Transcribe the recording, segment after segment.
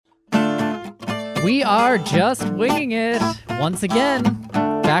We are just winging it once again.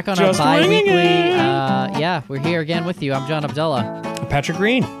 Back on Just our winging bi-weekly. it. We're here again with you. I'm John Abdullah. Patrick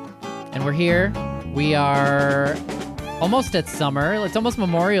Green. And we're here. We are almost at summer. It's almost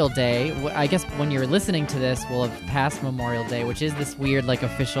Memorial Day. I guess when you're listening to this, we'll have passed Memorial Day, which is this weird, like,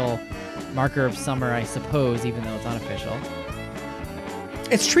 official marker of summer, I suppose, even though it's unofficial.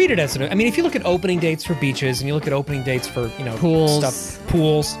 It's treated as an... I mean, if you look at opening dates for beaches and you look at opening dates for, Pools.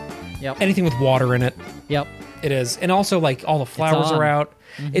 pools, Yep. anything with water in it, Yep. it is. And also, like, all the flowers are out.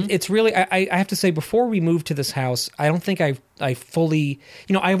 Mm-hmm. It's really... I have to say, before we moved to this house, I don't think I fully...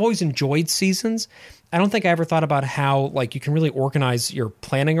 I've always enjoyed seasons. I don't think I ever thought about how, like, you can really organize your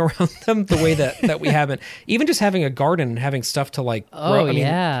planning around them the way that we haven't. Even just having a garden and having stuff to, like... Oh, grow. I mean,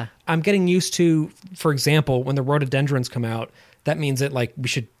 yeah. I'm getting used to, for example, when the rhododendrons come out, that means that, like, we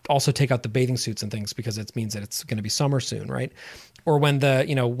should also take out the bathing suits and things because it means that it's going to be summer soon, right? Or when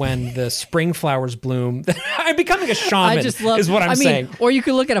the spring flowers bloom. I'm becoming a shaman, is what I'm saying. Or you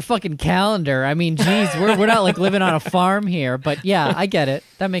could look at a fucking calendar. I mean, geez, we're not, like, living on a farm here. But, yeah, I get it.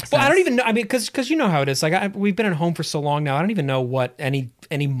 That makes sense. Well, I don't even know. I mean, because you know how it is. Like, we've been at home for so long now. I don't even know what any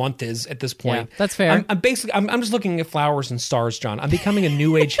month is at this point. Yeah, that's fair. I'm just looking at flowers and stars, John. I'm becoming a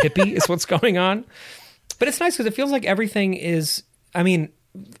new age hippie is what's going on. But it's nice because it feels like everything is, I mean,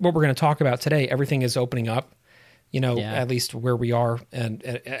 what we're going to talk about today, everything is opening up, at least where we are. And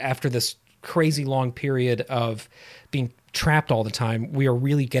after this crazy long period of being trapped all the time, we are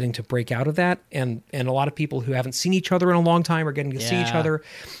really getting to break out of that. And a lot of people who haven't seen each other in a long time are getting to see each other.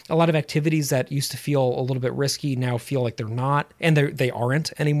 A lot of activities that used to feel a little bit risky now feel like they're not, and they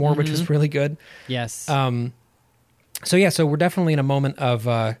aren't anymore, which is really good. Yes. So we're definitely in a moment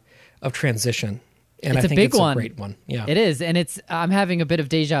of transition. And it's I think a big it's one. a great one. Yeah. It is. And I'm having a bit of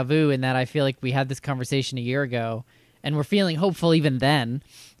deja vu in that I feel like we had this conversation a year ago, and we're feeling hopeful even then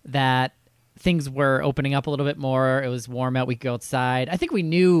that things were opening up a little bit more. It was warm out. We could go outside. I think we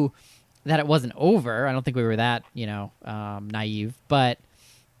knew that it wasn't over. I don't think we were that, naive. But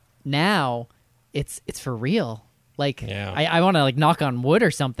now it's for real. Like, I want to, like, knock on wood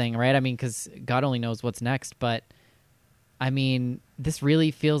or something, right? I mean, because God only knows what's next. But, I mean, this really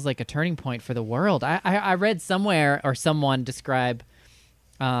feels like a turning point for the world. I read somewhere or someone describe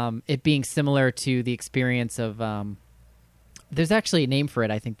it being similar to the experience of there's actually a name for it,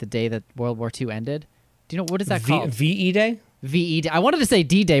 I think, the day that World War II ended. Do you know, what is that called? VE Day? VE Day. I wanted to say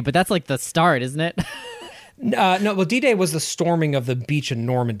D-Day, but that's like the start, isn't it? No, well, D-Day was the storming of the beach in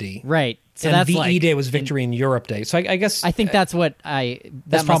Normandy. Right. So and that's VE like, Day was Victory in Europe Day. So I guess... I think that's what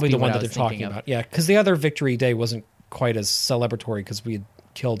that's probably the one that they're talking about. Yeah, because the other Victory Day wasn't quite as celebratory because we had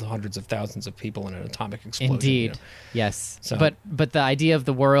killed hundreds of thousands of people in an atomic explosion. Indeed. Yes. So. But the idea of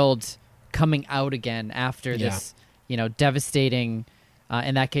the world coming out again after this, devastating,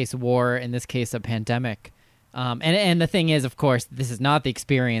 in that case, war, in this case, a pandemic. And the thing is, of course, this is not the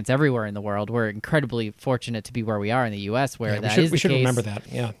experience everywhere in the world. We're incredibly fortunate to be where we are in the U.S., where that is the case. We should remember that,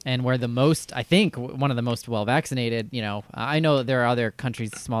 yeah. And we're I think, one of the most well-vaccinated. I know there are other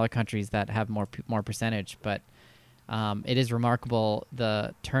countries, smaller countries, that have more percentage, but it is remarkable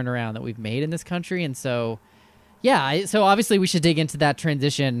the turnaround that we've made in this country. And so, so obviously we should dig into that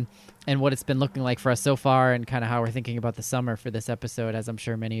transition and what it's been looking like for us so far and kind of how we're thinking about the summer for this episode, as I'm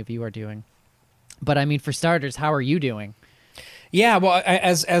sure many of you are doing. But I mean, for starters, how are you doing? Yeah, well,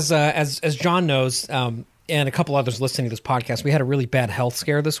 as John knows, and a couple others listening to this podcast, we had a really bad health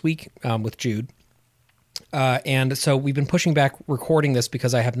scare this week with Jude. And so we've been pushing back recording this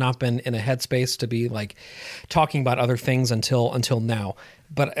because I have not been in a headspace to be, like, talking about other things until now.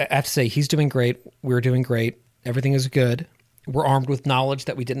 But I have to say, he's doing great. We're doing great. Everything is good. We're armed with knowledge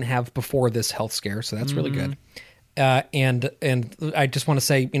that we didn't have before this health scare, so that's really good. And I just want to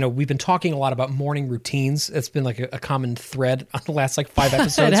say, we've been talking a lot about morning routines. It's been like a common thread on the last, like, 5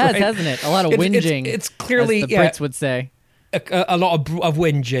 episodes. It has, right? hasn't it? A lot of whinging. It's clearly, as the Brits would say. A lot of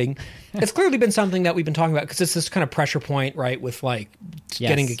whinging. It's clearly been something that we've been talking about because it's this kind of pressure point, right? With, like,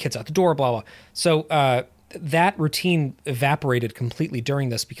 getting the kids out the door, blah, blah. So that routine evaporated completely during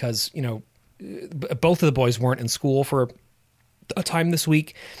this because, both of the boys weren't in school for a time this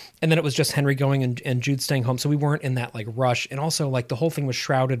week. And then it was just Henry going and Jude staying home. So we weren't in that, like, rush. And also, like, the whole thing was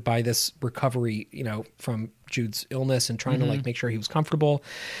shrouded by this recovery, from Jude's illness and trying to, like, make sure he was comfortable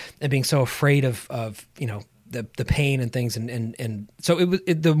and being so afraid of the pain and things. And so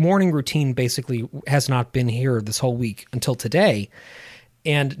the morning routine basically has not been here this whole week until today.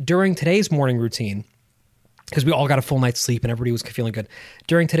 And during today's morning routine, because we all got a full night's sleep and everybody was feeling good.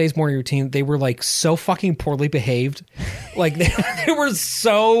 During today's morning routine, they were, like, so fucking poorly behaved. Like, they were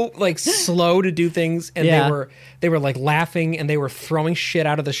so, like, slow to do things, and they were like laughing, and they were throwing shit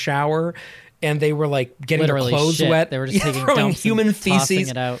out of the shower. and they were like getting Literally their clothes shit. wet. They were just taking throwing dumps human and tossing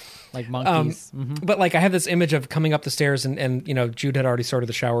feces it out like monkeys. But like I have this image of coming up the stairs and Jude had already started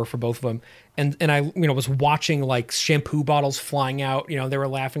the shower for both of them. And I, was watching like shampoo bottles flying out, they were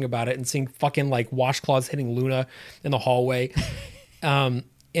laughing about it and seeing fucking like washcloths hitting Luna in the hallway.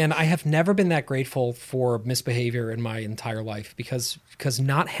 And I have never been that grateful for misbehavior in my entire life because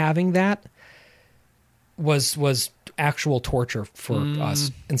not having that was actual torture for us.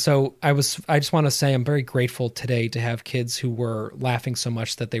 And so I just want to say I'm very grateful today to have kids who were laughing so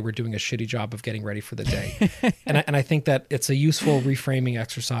much that they were doing a shitty job of getting ready for the day. and I think that it's a useful reframing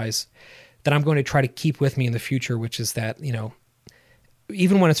exercise that I'm going to try to keep with me in the future, which is that,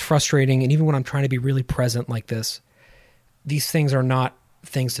 even when it's frustrating and even when I'm trying to be really present like this, these things are not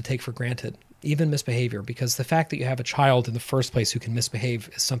things to take for granted, even misbehavior, because the fact that you have a child in the first place who can misbehave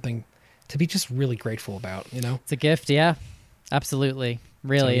is something to be just really grateful about, It's a gift, yeah. Absolutely.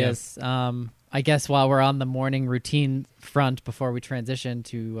 Really is. I guess while we're on the morning routine front before we transition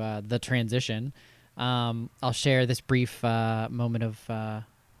to the transition, I'll share this brief moment of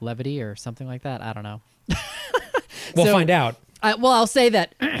levity or something like that. I don't know. We'll find out. I'll say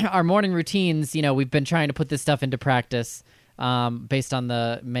that our morning routines, we've been trying to put this stuff into practice based on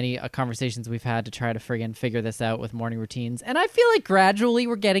the many conversations we've had to try to figure this out with morning routines. And I feel like gradually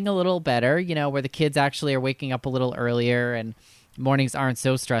we're getting a little better, where the kids actually are waking up a little earlier and mornings aren't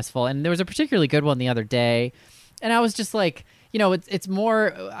so stressful. And there was a particularly good one the other day. And I was just like, it's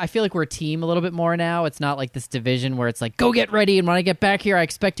more, I feel like we're a team a little bit more now. It's not like this division where it's like, go get ready. And when I get back here, I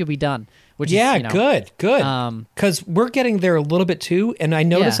expect you'll be done. Which is, good. Because we're getting there a little bit too. And I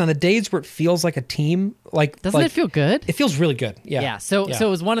notice on the days where it feels like a team, doesn't it feel good? It feels really good. Yeah. Yeah. So it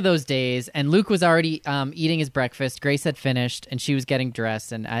was one of those days, and Luke was already eating his breakfast. Grace had finished, and she was getting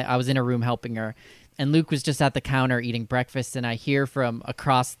dressed, and I was in a room helping her. And Luke was just at the counter eating breakfast, and I hear from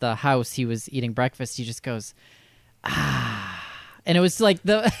across the house he was eating breakfast. He just goes, ah. And it was like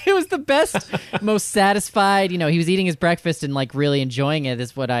it was the best, most satisfied. He was eating his breakfast and like really enjoying it.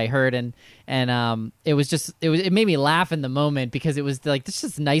 Is what I heard, and it made me laugh in the moment because it was like this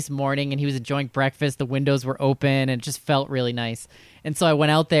is a nice morning, and he was enjoying breakfast. The windows were open, and it just felt really nice. And so I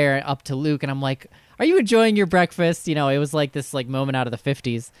went out there up to Luke, and I'm like, "Are you enjoying your breakfast?" It was like this like moment out of the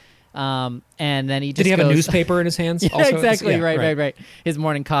 '50s. And then he just did he have a newspaper in his hands? Yeah, also? Exactly. Right. His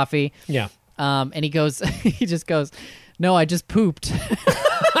morning coffee. Yeah. And he just goes. No, I just pooped.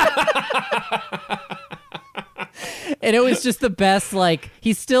 And it was just the best. Like,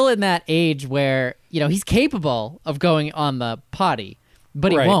 he's still in that age where, he's capable of going on the potty,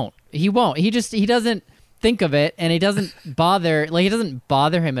 but he won't. He won't. He doesn't think of it, and it doesn't bother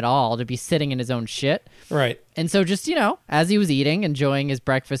him at all to be sitting in his own shit. Right. And so just, as he was eating, enjoying his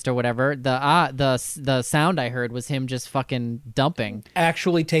breakfast or whatever, the sound I heard was him just fucking dumping.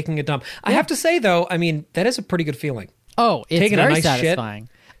 Actually taking a dump. I have to say, though, that is a pretty good feeling. Oh, it's taking very a nice satisfying.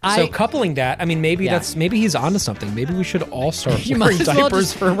 So coupling that, maybe maybe he's onto something. Maybe we should all start wearing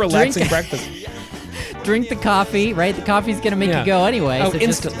diapers for relaxing breakfast. Drink the coffee, right? The coffe's going to make you go anyway. Oh, so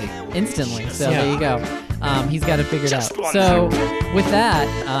instantly. Instantly. So there you go. He's got it figured out. So with that,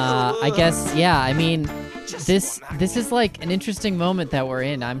 I guess, this is like an interesting moment that we're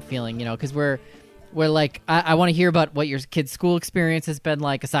in, I'm feeling, because we're like, I want to hear about what your kid's school experience has been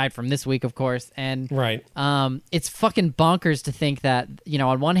like, aside from this week, of course. And it's fucking bonkers to think that,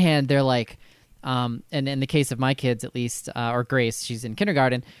 on one hand, they're like, and in the case of my kids, at least, or Grace, she's in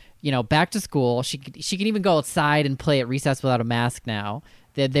kindergarten, back to school. She can even go outside and play at recess without a mask now.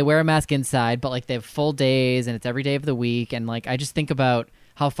 They wear a mask inside, but like they have full days and it's every day of the week. And like, I just think about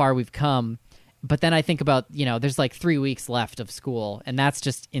how far we've come. But then I think about, there's like 3 weeks left of school, and that's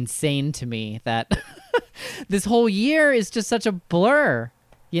just insane to me that this whole year is just such a blur,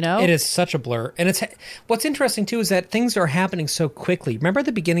 It is such a blur. And it's what's interesting, too, is that things are happening so quickly. Remember at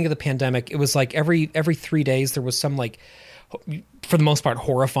the beginning of the pandemic, it was like every 3 days there was some like, for the most part,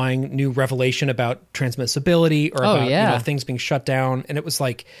 horrifying new revelation about transmissibility or about things being shut down. And it was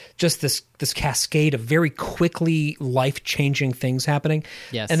like just this cascade of very quickly life-changing things happening.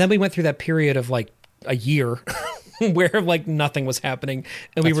 Yes. And then we went through that period of like a year where like nothing was happening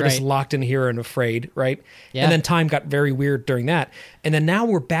and we were just locked in here and afraid, right? Yeah. And then time got very weird during that. And then now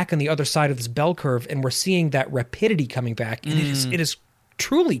we're back on the other side of this bell curve and we're seeing that rapidity coming back. And it is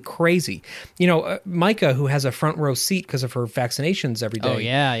truly crazy. Micah, who has a front row seat because of her vaccinations every day. Oh,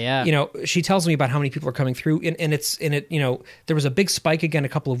 yeah. She tells me about how many people are coming through. And there was a big spike again a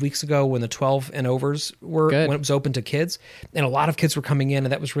couple of weeks ago when the 12 and overs when it was open to kids. And a lot of kids were coming in,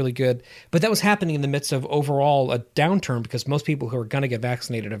 and that was really good. But that was happening in the midst of overall a downturn because most people who are going to get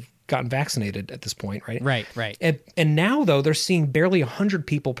vaccinated have gotten vaccinated at this point, right? Right. And now, though, they're seeing barely 100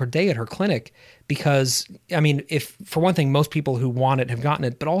 people per day at her clinic because, I mean, if for one thing, most people who want it have gotten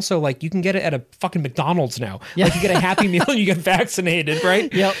it, but also like you can get it at a fucking McDonald's now. Yeah. Like you get a Happy Meal and you get vaccinated,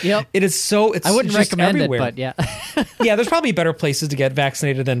 right? Yep. It is so, it's I wouldn't just recommend everywhere. it, but yeah. Yeah, there's probably better places to get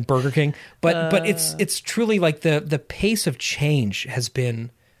vaccinated than Burger King, but it's truly like the pace of change has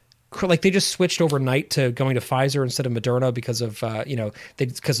been like they just switched overnight to going to Pfizer instead of Moderna because of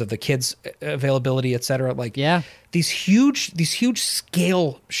because of the kids availability, et cetera. Like these huge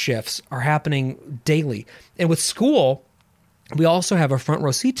scale shifts are happening daily, and with school, we also have a front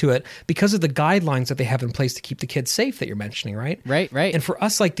row seat to it because of the guidelines that they have in place to keep the kids safe that you're mentioning, right? Right. And for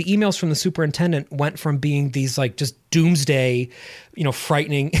us, like the emails from the superintendent went from being these like just doomsday,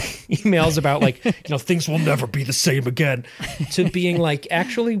 frightening emails about like, things will never be the same again to being like,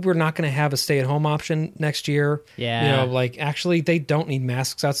 actually, we're not going to have a stay-at-home option next year. Yeah. Like actually they don't need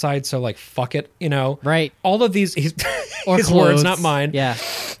masks outside. So like, fuck it, Right. All of these, his words, not mine. Yeah.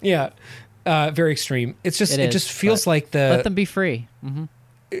 Yeah. Very extreme. It's just it just feels like let them be free. Mm-hmm.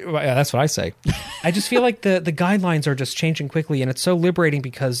 Yeah, that's what I say. I just feel like the guidelines are just changing quickly, and it's so liberating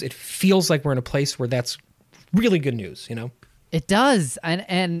because it feels like we're in a place where that's really good news. It does,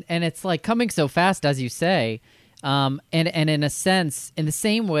 and it's like coming so fast, as you say, and in a sense, in the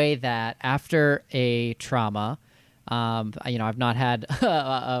same way that after a trauma. I've not had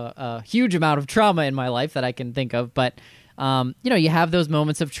a huge amount of trauma in my life that I can think of, but you have those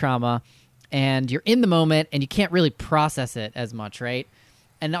moments of trauma. And you're in the moment and you can't really process it as much, right?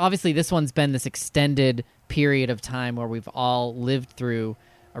 And obviously this one's been this extended period of time where we've all lived through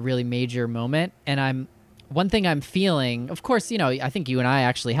a really major moment. And one thing I'm feeling, of course, I think you and I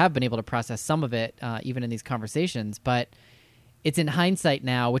actually have been able to process some of it, even in these conversations, but it's in hindsight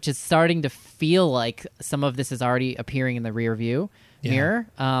now, which is starting to feel like some of this is already appearing in the rear view mirror,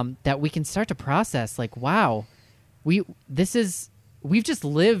 that we can start to process like, wow, we've just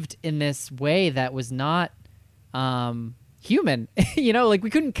lived in this way that was not human. Like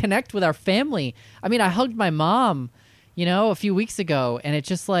we couldn't connect with our family. I mean, I hugged my mom, a few weeks ago, and it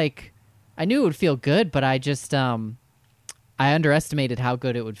just like I knew it would feel good, but I just I underestimated how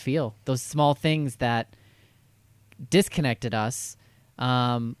good it would feel. Those small things that disconnected us,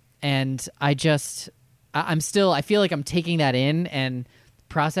 and I feel like I'm taking that in and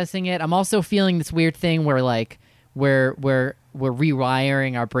processing it. I'm also feeling this weird thing where like we're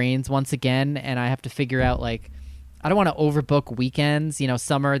rewiring our brains once again, and I have to figure out like I don't want to overbook weekends.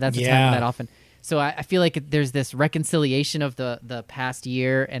 Summer, that's a time that often. So I feel like there's this reconciliation of the past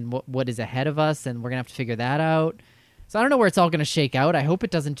year and what is ahead of us, and we're gonna have to figure that out. So I don't know where it's all gonna shake out. I hope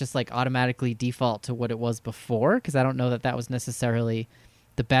it doesn't just like automatically default to what it was before, because I don't know that was necessarily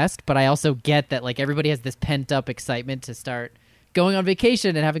the best. But I also get that like everybody has this pent up excitement to start going on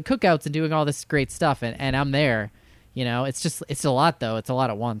vacation and having cookouts and doing all this great stuff, and I'm there. It's a lot though. It's a lot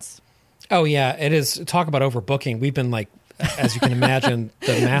at once. Oh yeah, it is. Talk about overbooking. We've been like, as you can imagine,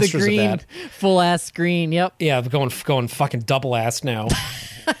 the masters the green, of that. Full ass screen. Yep. Yeah, going fucking double ass now.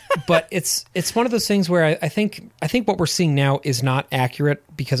 But it's one of those things where I think what we're seeing now is not accurate,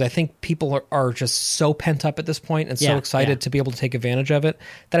 because I think people are just so pent up at this point and so excited to be able to take advantage of it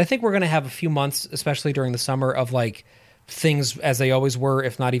that I think we're going to have a few months, especially during the summer, of like things as they always were,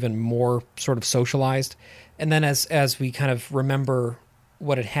 if not even more sort of socialized. And then as we kind of remember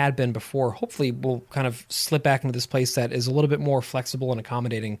what it had been before, hopefully we'll kind of slip back into this place that is a little bit more flexible and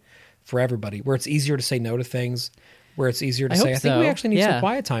accommodating for everybody, where it's easier to say no to things, where it's easier to say, I think we actually need some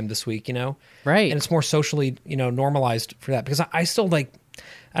quiet time this week, Right. And it's more socially, normalized for that, because I still like,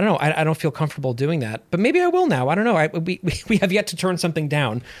 I don't know, I don't feel comfortable doing that, but maybe I will now. I don't know. We have yet to turn something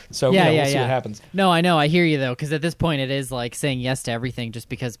down, so we'll see what happens. No, I know. I hear you though, because at this point it is like saying yes to everything, just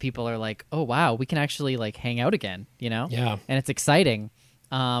because people are like, oh wow, we can actually like hang out again, Yeah. And it's exciting.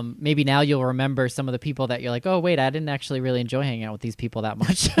 Maybe now you'll remember some of the people that you're like, oh wait, I didn't actually really enjoy hanging out with these people that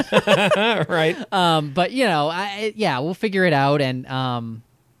much. Right. But we'll figure it out. And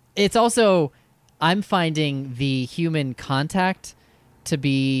it's also, I'm finding the human contact to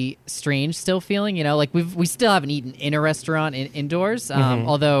be strange still feeling, like we still haven't eaten in a restaurant indoors.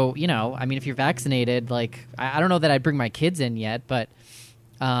 Although, if you're vaccinated, like I don't know that I'd bring my kids in yet, but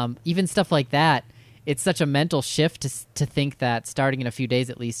even stuff like that, it's such a mental shift to think that starting in a few days,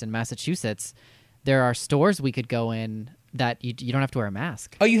 at least in Massachusetts, there are stores we could go in that you don't have to wear a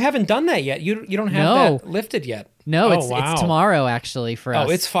mask. Oh, you haven't done that yet? You don't have that lifted yet? No, it's tomorrow actually for us.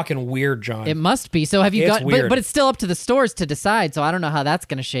 Oh, it's fucking weird, John. It must be. So have you got? But it's still up to the stores to decide. So I don't know how that's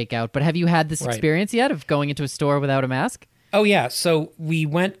going to shake out. But have you had this experience yet of going into a store without a mask? Oh yeah. So we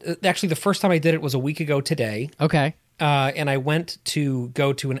went. Actually, the first time I did it was a week ago today. Okay. and I went to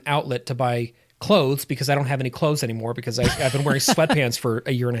go to an outlet to buy clothes because I don't have any clothes anymore because I've been wearing sweatpants for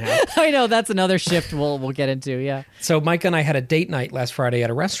a year and a half. I know, that's another shift we'll get into, yeah. So Micah and I had a date night last Friday at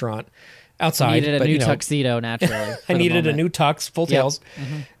a restaurant outside. You needed a new tuxedo, naturally. I needed a new tux, full tails.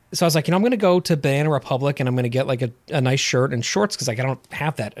 Mm-hmm. So I was like, I'm going to go to Banana Republic and I'm going to get like a nice shirt and shorts because like I don't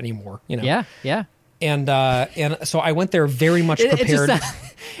have that anymore. Yeah. And so I went there very much prepared.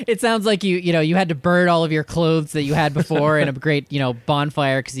 It sounds like you had to burn all of your clothes that you had before in a great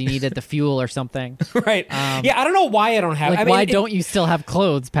bonfire because you needed the fuel or something. Right. Yeah, I don't know why I don't have. Like, why don't you still have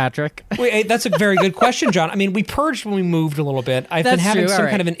clothes, Patrick? Wait, that's a very good question, John. I mean, we purged when we moved a little bit. I've been having some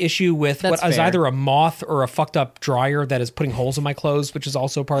kind of an issue with what is either a moth or a fucked up dryer that is putting holes in my clothes, which is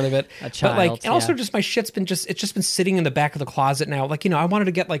also part of it. And also just my shit's been it's just been sitting in the back of the closet now. Like I wanted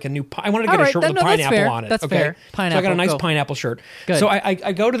to get like a new. I wanted to get a shirt with a pineapple on it. That's fair. Pineapple. So I got a nice pineapple shirt. Good. So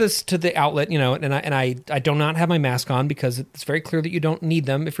I go to the outlet, and I do not have my mask on because it's very clear that you don't need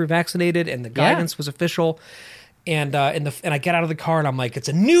them if you're vaccinated, and the guidance was official. And I get out of the car and I'm like, it's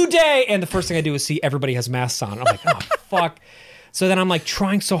a new day, and the first thing I do is see everybody has masks on. I'm like, oh fuck. So then I'm like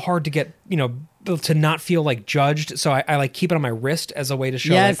trying so hard to get to not feel like judged, so I like keep it on my wrist as a way to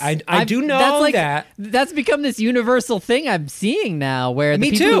show. Yes, I do know that's become this universal thing I'm seeing now, where the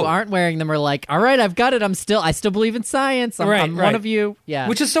people who aren't wearing them are like, all right, I've got it. I still believe in science. I'm one of you. Yeah,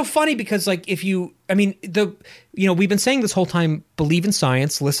 which is so funny because like we've been saying this whole time, believe in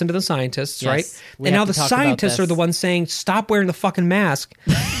science, listen to the scientists, right? And now the scientists are the ones saying, stop wearing the fucking mask.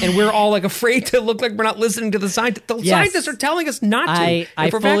 And we're all like afraid to look like we're not listening to the scientists. The scientists are telling us not to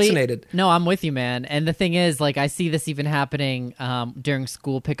if we're vaccinated. No, I'm with you, man. And the thing is, like, I see this even happening during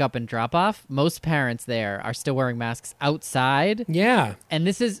school pickup and drop off. Most parents there are still wearing masks outside. Yeah.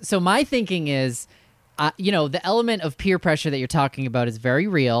 And so my thinking is, the element of peer pressure that you're talking about is very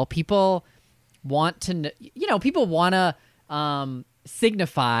real. People want to,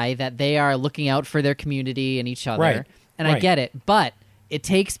 signify that they are looking out for their community and each other. Right. And I get it. But it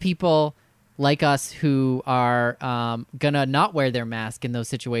takes people like us who are gonna not wear their mask in those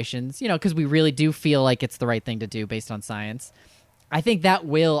situations, because we really do feel like it's the right thing to do based on science. I think that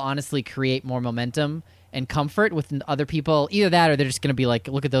will honestly create more momentum and comfort with other people. Either that or they're just gonna be like,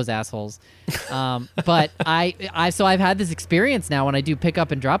 look at those assholes. But I've had this experience now when I do pick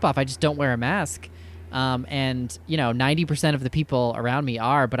up and drop off, I just don't wear a mask. And 90% of the people around me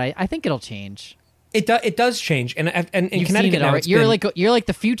are, but I think it'll change. It does change, and in Connecticut now, you're like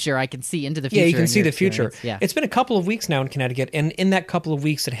the future. I can see into the future. Yeah, you can see the future. Yeah. It's been a couple of weeks now in Connecticut, and in that couple of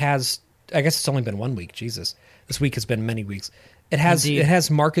weeks, it has. I guess it's only been 1 week. Jesus, this week has been many weeks. It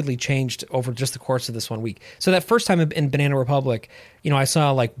has markedly changed over just the course of this 1 week. So that first time in Banana Republic, I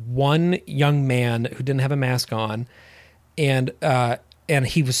saw like one young man who didn't have a mask on, and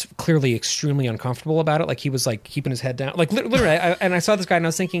he was clearly extremely uncomfortable about it. Like he was like keeping his head down. Like literally, I saw this guy and I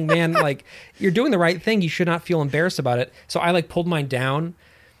was thinking, man, like you're doing the right thing. You should not feel embarrassed about it. So I like pulled mine down,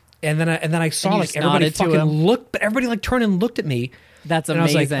 and then I saw like everybody fucking looked, but everybody like turned and looked at me. That's amazing. And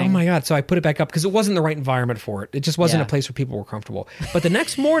I was like, oh my God. So I put it back up because it wasn't the right environment for it. It just wasn't a place where people were comfortable. But the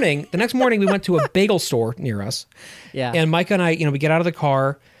next morning we went to a bagel store near us. Yeah. And Micah and I, we get out of the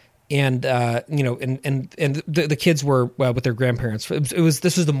car. And the kids were with their grandparents. This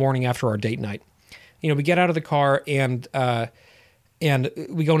was the morning after our date night. We get out of the car and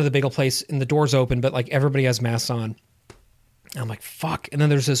we go into the bagel place and the door's open, but like everybody has masks on. I'm like, fuck. And then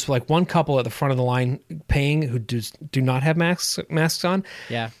there's this like one couple at the front of the line paying who do not have masks on.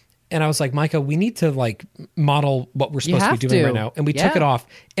 Yeah. And I was like, Micah, we need to like model what we're supposed to be doing right now. And we took it off.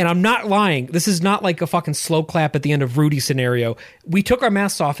 And I'm not lying. This is not like a fucking slow clap at the end of Rudy scenario. We took our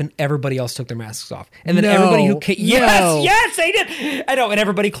masks off and everybody else took their masks off. And then everybody who came, yes, they did. I know. And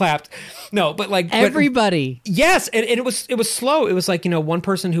everybody clapped. No, but like everybody. Yes. And it was slow. It was like, one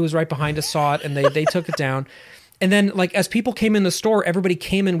person who was right behind us saw it and they took it down. And then, like, as people came in the store, everybody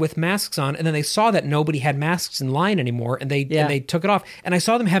came in with masks on, and then they saw that nobody had masks in line anymore, and they took it off. And I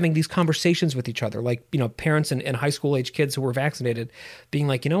saw them having these conversations with each other, like, parents and high school age kids who were vaccinated, being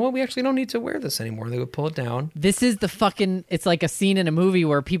like, you know what, we actually don't need to wear this anymore. They would pull it down. This is it's like a scene in a movie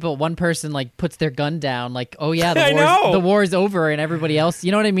where one person like puts their gun down, like, oh yeah, the war's over, and everybody else, you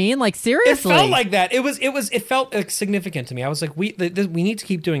know what I mean? Like, seriously, it felt like that. It felt significant to me. I was like, we need to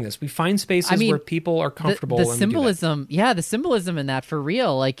keep doing this. We find spaces where people are comfortable. The symbolism in that, for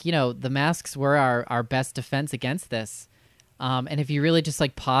real, like, the masks were our best defense against this. And if you really just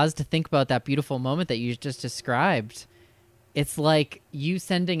like pause to think about that beautiful moment that you just described, it's like you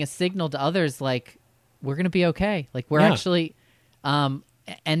sending a signal to others, like, we're going to be okay. Like, we're actually, and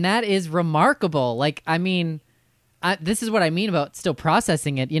that is remarkable. Like, I mean, this is what I mean about still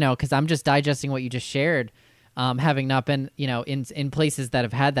processing it, because I'm just digesting what you just shared. having not been, in places that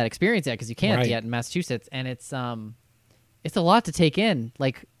have had that experience yet, because you can't Right. yet in Massachusetts, and it's a lot to take in.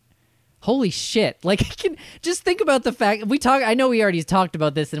 Like, holy shit! Like, just think about the fact I know we already talked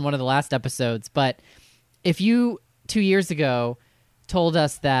about this in one of the last episodes, but if you 2 years ago told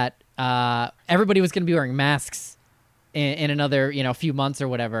us that everybody was going to be wearing masks in another few months or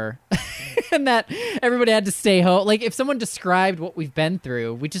whatever, and that everybody had to stay home, like if someone described what we've been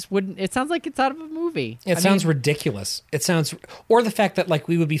through, we just wouldn't. It sounds like it's out of a movie. It sounds ridiculous. It sounds, or the fact that like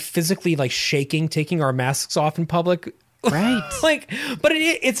we would be physically like shaking, taking our masks off in public. Right. Like, but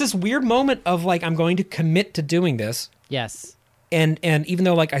it's this weird moment of like, I'm going to commit to doing this. Yes. And even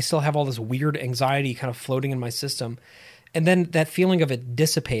though like I still have all this weird anxiety kind of floating in my system, and then that feeling of it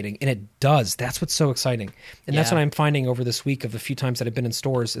dissipating, and it does. That's what's so exciting. And that's what I'm finding over this week of the few times that I've been in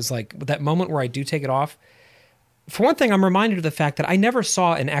stores is like that moment where I do take it off. For one thing, I'm reminded of the fact that I never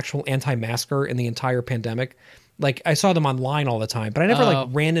saw an actual anti-masker in the entire pandemic. Like I saw them online all the time, but I never like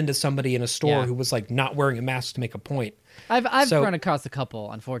ran into somebody in a store who was like not wearing a mask to make a point. I've run across a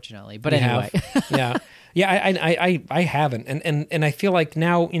couple, unfortunately, but anyway. I haven't, and I feel like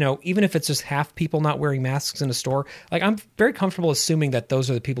now, even if it's just half people not wearing masks in a store, like I'm very comfortable assuming that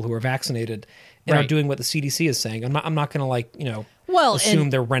those are the people who are vaccinated and are doing what the CDC is saying. I'm not going to assume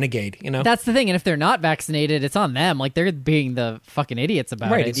they're renegade. That's the thing, and if they're not vaccinated, it's on them. Like they're being the fucking idiots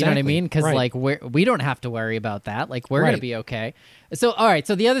about it. Exactly. You know what I mean? Because like we don't have to worry about that. Like we're going to be okay. So all right.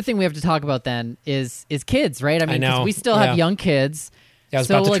 So the other thing we have to talk about then is kids, right? I mean, 'cause we still have young kids. Yeah, I was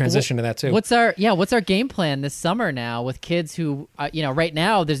about to transition to that too. What's our game plan this summer now with kids who, right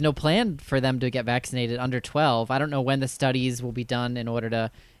now there's no plan for them to get vaccinated under 12. I don't know when the studies will be done in order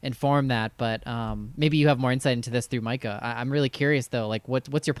to inform that, but maybe you have more insight into this through Micah. I'm really curious though. Like,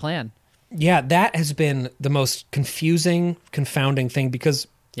 what's your plan? Yeah, that has been the most confusing, confounding thing because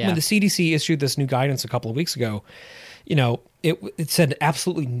when the CDC issued this new guidance a couple of weeks ago, it said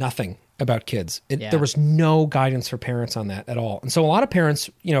absolutely nothing about kids. There was no guidance for parents on that at all. And so a lot of parents,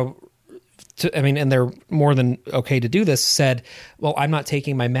 and they're more than okay to do this, said, well, I'm not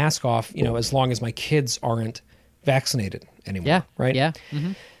taking my mask off, as long as my kids aren't vaccinated anymore. Yeah. Right. Yeah.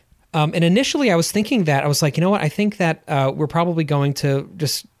 Mm-hmm. And initially I was thinking that, I was like, you know what? I think that we're probably going to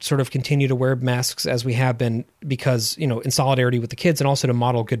just sort of continue to wear masks as we have been because, in solidarity with the kids and also to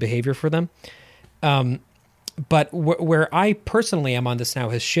model good behavior for them. But where I personally am on this now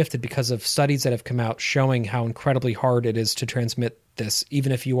has shifted because of studies that have come out showing how incredibly hard it is to transmit this,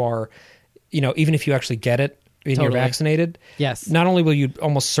 even if you are, even if you actually get it and you're vaccinated. Yes. Not only will you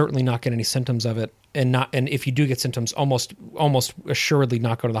almost certainly not get any symptoms of it, and if you do get symptoms, almost assuredly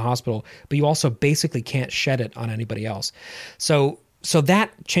not go to the hospital, but you also basically can't shed it on anybody else. So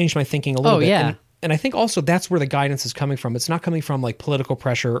that changed my thinking a little bit. Yeah. And I think also that's where the guidance is coming from. It's not coming from like political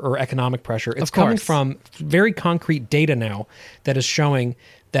pressure or economic pressure. It's coming from very concrete data now that is showing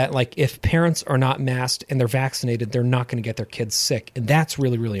that like if parents are not masked and they're vaccinated, they're not going to get their kids sick. And that's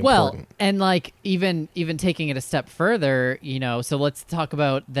really, really important. Well, and like even taking it a step further, so let's talk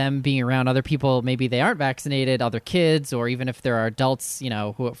about them being around other people. Maybe they aren't vaccinated, other kids, or even if there are adults,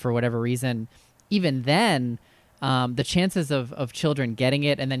 who for whatever reason, even then, the chances of children getting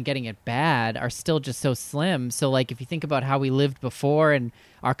it and then getting it bad are still just so slim. So like if you think about how we lived before and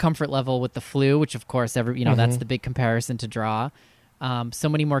our comfort level with the flu, which of course that's the big comparison to draw. So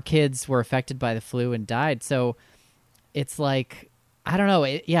many more kids were affected by the flu and died. So it's like, I don't know.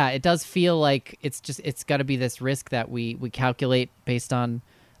 It does feel like it's got to be this risk that we calculate based on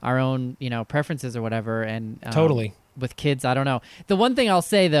our own, preferences or whatever. And totally. With kids, I don't know. The one thing I'll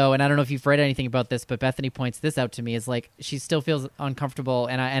say though, and I don't know if you've read anything about this, but Bethany points this out to me, is like she still feels uncomfortable,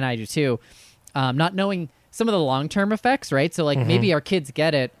 and I do too, not knowing some of the long-term effects, right? So like maybe our kids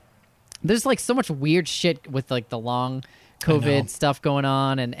get it. There's like so much weird shit with like the long COVID stuff going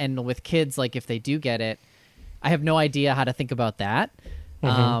on, and with kids, like if they do get it, I have no idea how to think about that.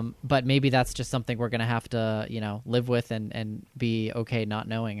 But maybe that's just something we're going to have to, live with and be okay not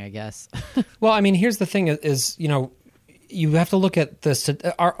knowing, I guess. Well, I mean, here's the thing is, you have to look at this.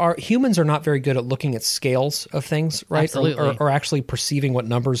 Our humans are not very good at looking at scales of things, right? Absolutely. Or actually perceiving what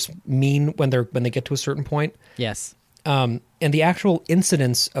numbers mean when they get to a certain point. Yes. And the actual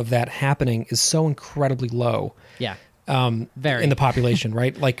incidence of that happening is so incredibly low. Yeah. Very in the population,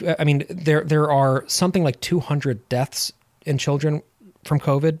 right? Like, I mean, there are something like 200 deaths in children from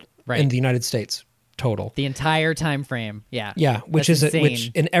COVID in the United States total. The entire time frame. Yeah. Yeah. Which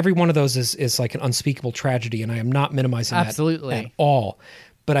and every one of those is like an unspeakable tragedy. And I am not minimizing that at all.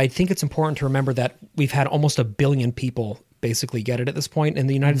 But I think it's important to remember that we've had almost 1 billion people basically get it at this point. In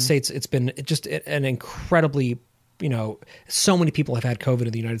the United States, it's been just an incredibly, so many people have had COVID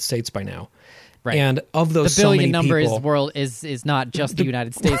in the United States by now. Right. And of those, the billion so many number people, is not just the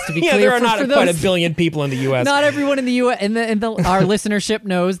United States. To be yeah, clear, there are not for quite those, a billion people in the U.S. Not everyone in the U.S. Our listenership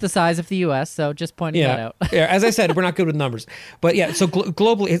knows the size of the U.S. So just pointing that out. Yeah, as I said, we're not good with numbers, but yeah. So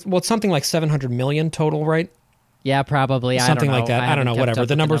globally, it's something like 700 million total, right? Yeah, probably. Something I don't know. like that. I don't know. Whatever.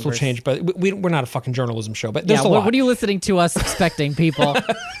 The numbers will change, but we're not a fucking journalism show. But there's a lot. What are you listening to us expecting, people?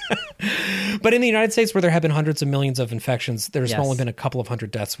 But in the United States, where there have been hundreds of millions of infections, there's only been a couple of hundred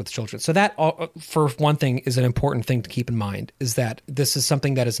deaths with children. So that, for one thing, is an important thing to keep in mind, is that this is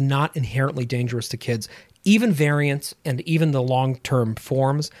something that is not inherently dangerous to kids. Even variants and even the long-term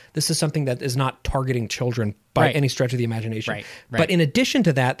forms, this is something that is not targeting children by any stretch of the imagination. Right. But in addition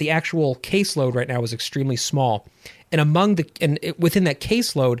to that, the actual caseload right now is extremely small. And within that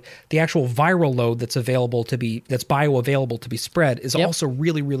caseload, the actual viral load that's bioavailable to be spread is also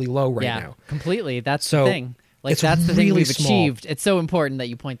really, really low right now. Completely. That's the thing. Like, that's the really thing we've small. achieved. It's so important that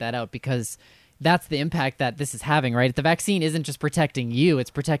you point that out, because that's the impact that this is having, right? The vaccine isn't just protecting you,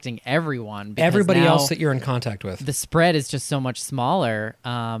 it's protecting everyone. Everybody else that you're in contact with. The spread is just so much smaller.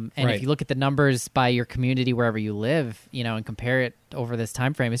 And if you look at the numbers by your community, wherever you live, and compare it over this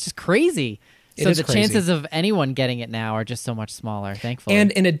time frame, it's just crazy. So the chances of anyone getting it now are just so much smaller, thankfully.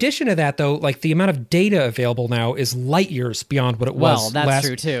 And in addition to that, though, like, the amount of data available now is light years beyond what it was. Well, that's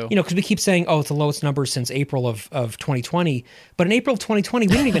true too. Because we keep saying, it's the lowest number since April of 2020. But in April of 2020,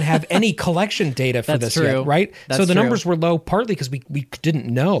 we didn't even have any collection data for this yet, right? So the numbers were low partly because we didn't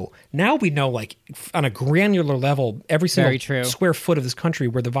know. Now we know, like, on a granular level, every single square foot of this country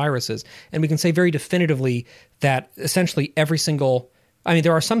where the virus is. And we can say very definitively that essentially every single... I mean,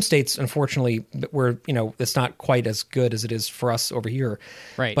 there are some states, unfortunately, where, it's not quite as good as it is for us over here.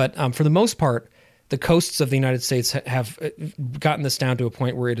 Right. But for the most part, the coasts of the United States have gotten this down to a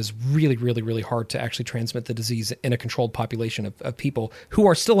point where it is really, really, really hard to actually transmit the disease in a controlled population of people who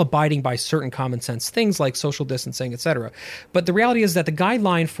are still abiding by certain common sense things like social distancing, et cetera. But the reality is that the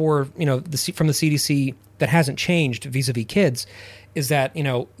guideline for, from the CDC that hasn't changed vis-a-vis kids is that,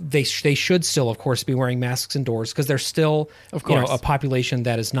 they should still, of course, be wearing masks indoors because they're still, a population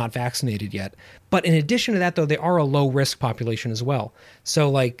that is not vaccinated yet. But in addition to that, though, they are a low-risk population as well. So,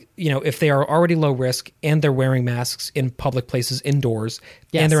 like, if they are already low risk and they're wearing masks in public places indoors,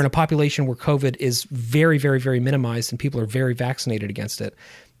 and they're in a population where COVID is very, very, very minimized and people are very vaccinated against it,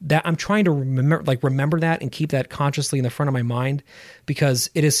 that I'm trying to remember that and keep that consciously in the front of my mind, because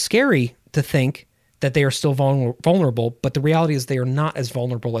it is scary to think that they are still vulnerable, but the reality is they are not as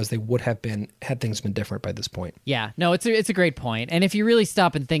vulnerable as they would have been had things been different by this point. Yeah, no, it's a great point. And if you really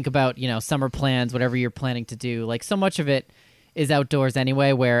stop and think about, summer plans, whatever you're planning to do, like, so much of it is outdoors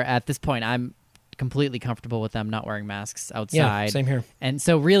anyway, where at this point I'm completely comfortable with them not wearing masks outside. Yeah, same here. And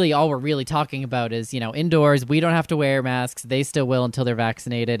so really all we're really talking about is, indoors, we don't have to wear masks. They still will until they're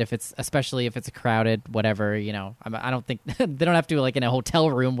vaccinated, especially if it's a crowded, whatever, I don't think they don't have to, like, in a hotel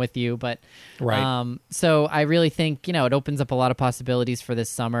room with you, but so I really think, it opens up a lot of possibilities for this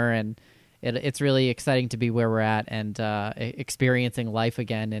summer, and it's really exciting to be where we're at and experiencing life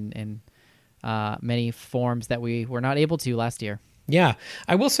again in many forms that we were not able to last year. Yeah.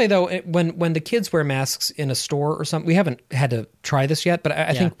 I will say, though, when the kids wear masks in a store or something, we haven't had to try this yet, but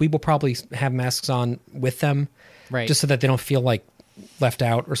I think we will probably have masks on with them, just so that they don't feel like left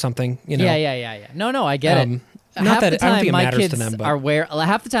out or something, Yeah. No, I get it. Not that I don't think it matters to them, but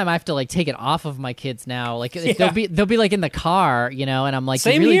half the time I have to, like, take it off of my kids now. Like, they'll be like in the car, and I'm like,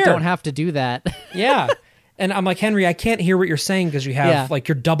 Same you really here. don't have to do that. Yeah. And I'm like, Henry, I can't hear what you're saying because you have like,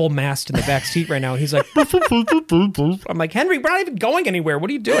 you're double masked in the back seat right now. And he's like, I'm like, Henry, we're not even going anywhere.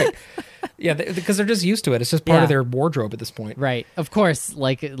 What are you doing? Yeah, because they're just used to it. It's just part of their wardrobe at this point. Right. Of course,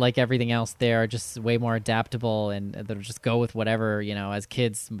 like everything else, they are just way more adaptable and they'll just go with whatever, as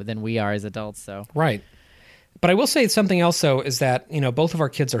kids than we are as adults. So right. But I will say something else, though, is that, both of our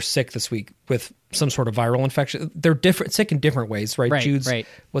kids are sick this week with some sort of viral infection. They're sick in different ways, right? Jude's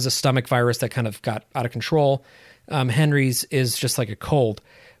was a stomach virus that kind of got out of control. Henry's is just like a cold.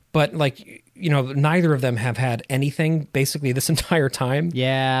 But, like, neither of them have had anything basically this entire time.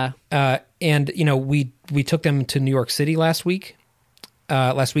 Yeah. And, we took them to New York City last weekend.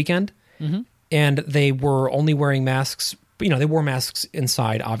 Mm-hmm. And they were only wearing masks. They wore masks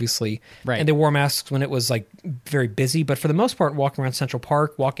inside, obviously. Right. And they wore masks when it was, like, very busy. But for the most part, walking around Central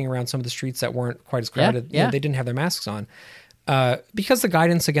Park, walking around some of the streets that weren't quite as crowded, they didn't have their masks on. Because the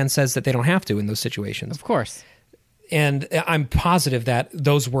guidance, again, says that they don't have to in those situations. Of course. And I'm positive that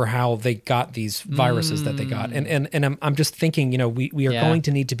those were how they got these viruses that they got. And I'm just thinking, we are going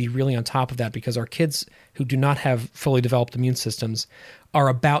to need to be really on top of that, because our kids who do not have fully developed immune systems are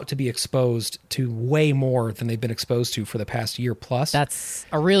about to be exposed to way more than they've been exposed to for the past year plus. That's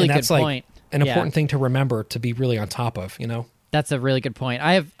a really good point. an important thing to remember, to be really on top of, you know? That's a really good point.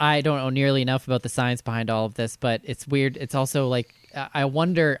 I don't know nearly enough about the science behind all of this, but it's weird. It's also like, I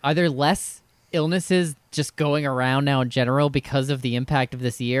wonder, are there less illnesses just going around now in general because of the impact of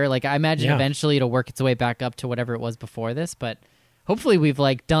this year? Like, I imagine eventually it'll work its way back up to whatever it was before this, but hopefully we've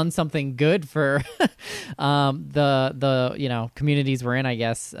like done something good for the you know, communities we're in, I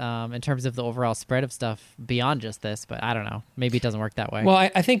guess, in terms of the overall spread of stuff beyond just this. But I don't know. Maybe it doesn't work that way. Well,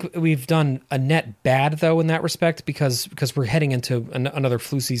 I think we've done a net bad though in that respect, because we're heading into another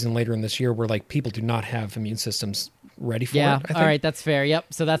flu season later in this year where like people do not have immune systems ready for it. I think. All right, that's fair.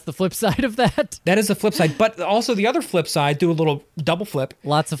 Yep. So that's the flip side of that. That is the flip side, but also the other flip side, do a little double flip.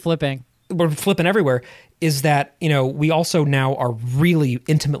 Lots of flipping. We're flipping everywhere, is that, you know, we also now are really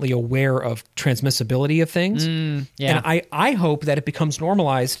intimately aware of transmissibility of things. And I hope that it becomes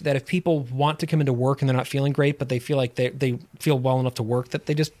normalized that if people want to come into work and they're not feeling great, but they feel like they feel well enough to work, that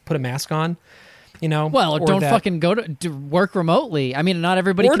they just put a mask on, you know? Well, or don't fucking go to work remotely. I mean, not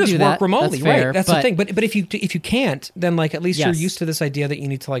everybody can do that. Or just work remotely, that's fair, right? That's the thing. But if you can't, then like at least you're used to this idea that you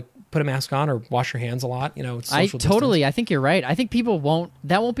need to like put a mask on or wash your hands a lot. You know, it's social distance. I think you're right. I think people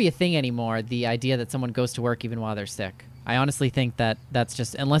that won't be a thing anymore. The idea that someone goes to work even while they're sick. I honestly think that's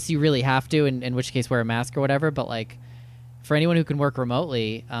just, unless you really have to, in which case wear a mask or whatever. But like, for anyone who can work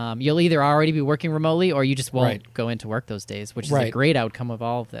remotely, you'll either already be working remotely or you just won't go into work those days, which is a great outcome of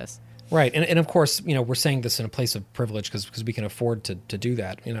all of this. Right. And of course, you know, we're saying this in a place of privilege because we can afford to do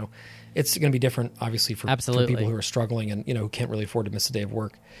that. You know, it's going to be different, obviously, for people who are struggling and, you know, who can't really afford to miss a day of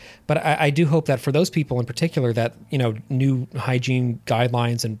work. But I do hope that for those people in particular, that, you know, new hygiene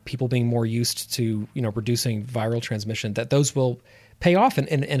guidelines and people being more used to, you know, reducing viral transmission, that those will pay off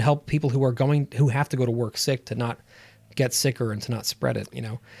and help people who have to go to work sick to not get sicker and to not spread it, you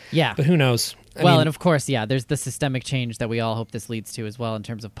know? Yeah. But who knows? I mean, and of course, there's the systemic change that we all hope this leads to as well in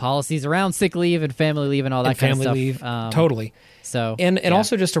terms of policies around sick leave and family leave and all that kind of stuff. Family leave, totally. So, and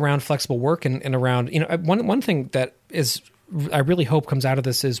also just around flexible work and around, you know, one thing that is, I really hope comes out of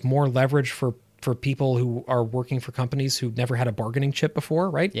this is more leverage for people who are working for companies who've never had a bargaining chip before,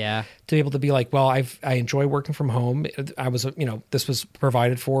 right? Yeah. To be able to be like, well, I enjoy working from home. This was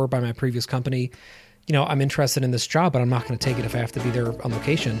provided for by my previous company. You know, I'm interested in this job, but I'm not going to take it if I have to be there on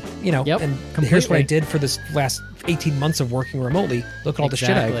location. You know, and here's what I did for this last 18 months of working remotely. Look at all the shit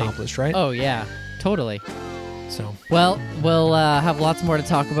I accomplished, right? Oh, yeah, totally. So, well, we'll have lots more to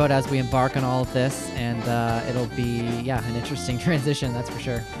talk about as we embark on all of this, and it'll be, an interesting transition, that's for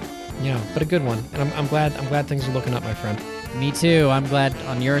sure. Yeah, but a good one. And I'm glad things are looking up, my friend. Me too. I'm glad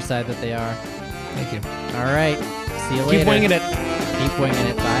on your side that they are. Thank you. All right. See you later. Keep winging it. Keep winging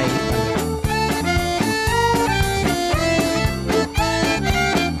it. Bye.